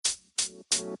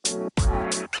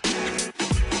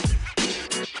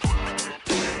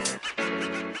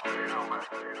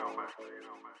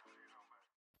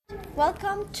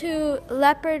Welcome to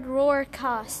Leopard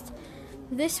Roarcast.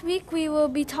 This week we will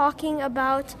be talking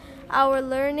about our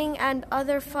learning and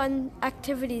other fun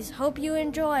activities. Hope you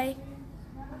enjoy.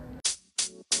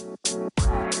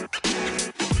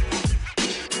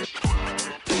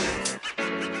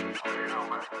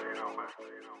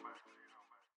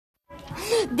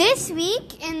 This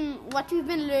week, in what we've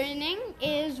been learning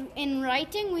is in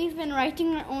writing. We've been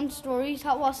writing our own stories.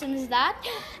 How awesome is that?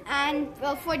 And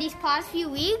for these past few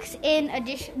weeks,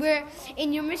 we're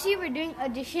in numeracy. We're doing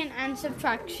addition and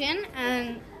subtraction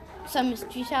and some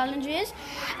mystery challenges.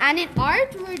 And in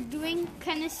art, we're doing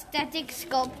kinesthetic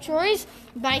sculptures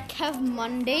by Kev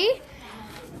Monday.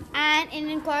 And in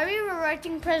inquiry, we're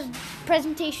writing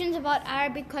presentations about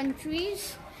Arabic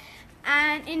countries.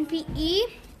 And in PE,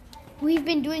 we've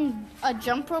been doing a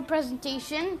jump rope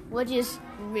presentation, which is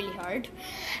really hard.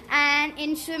 And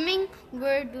in swimming,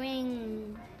 we're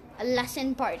doing a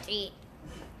lesson part 8.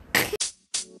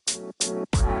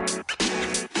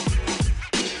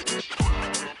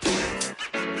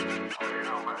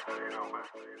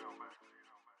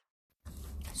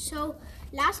 So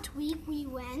last week we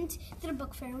went to the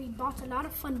book fair. We bought a lot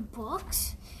of fun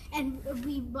books, and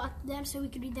we bought them so we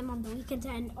could read them on the weekends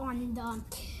and on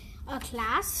the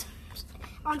class.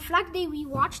 On Flag Day, we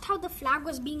watched how the flag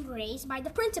was being raised by the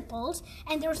principals,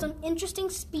 and there were some interesting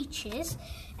speeches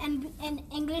in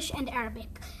English and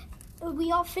Arabic.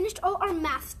 We all finished all our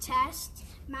math tests,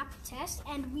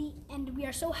 and we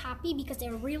are so happy because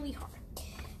they're really hard.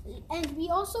 And we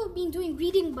also been doing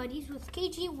reading buddies with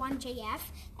KG1JF,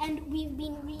 and we've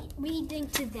been reading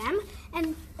to them,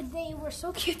 and they were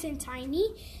so cute and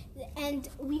tiny. And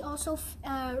we also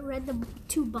read the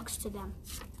 2 books to them.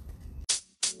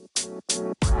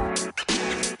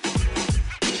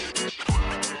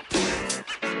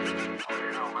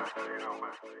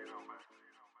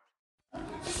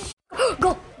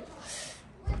 Go.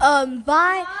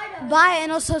 Bye,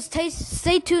 and also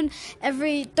stay tuned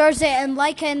every Thursday and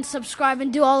like and subscribe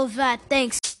and do all of that.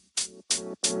 Thanks.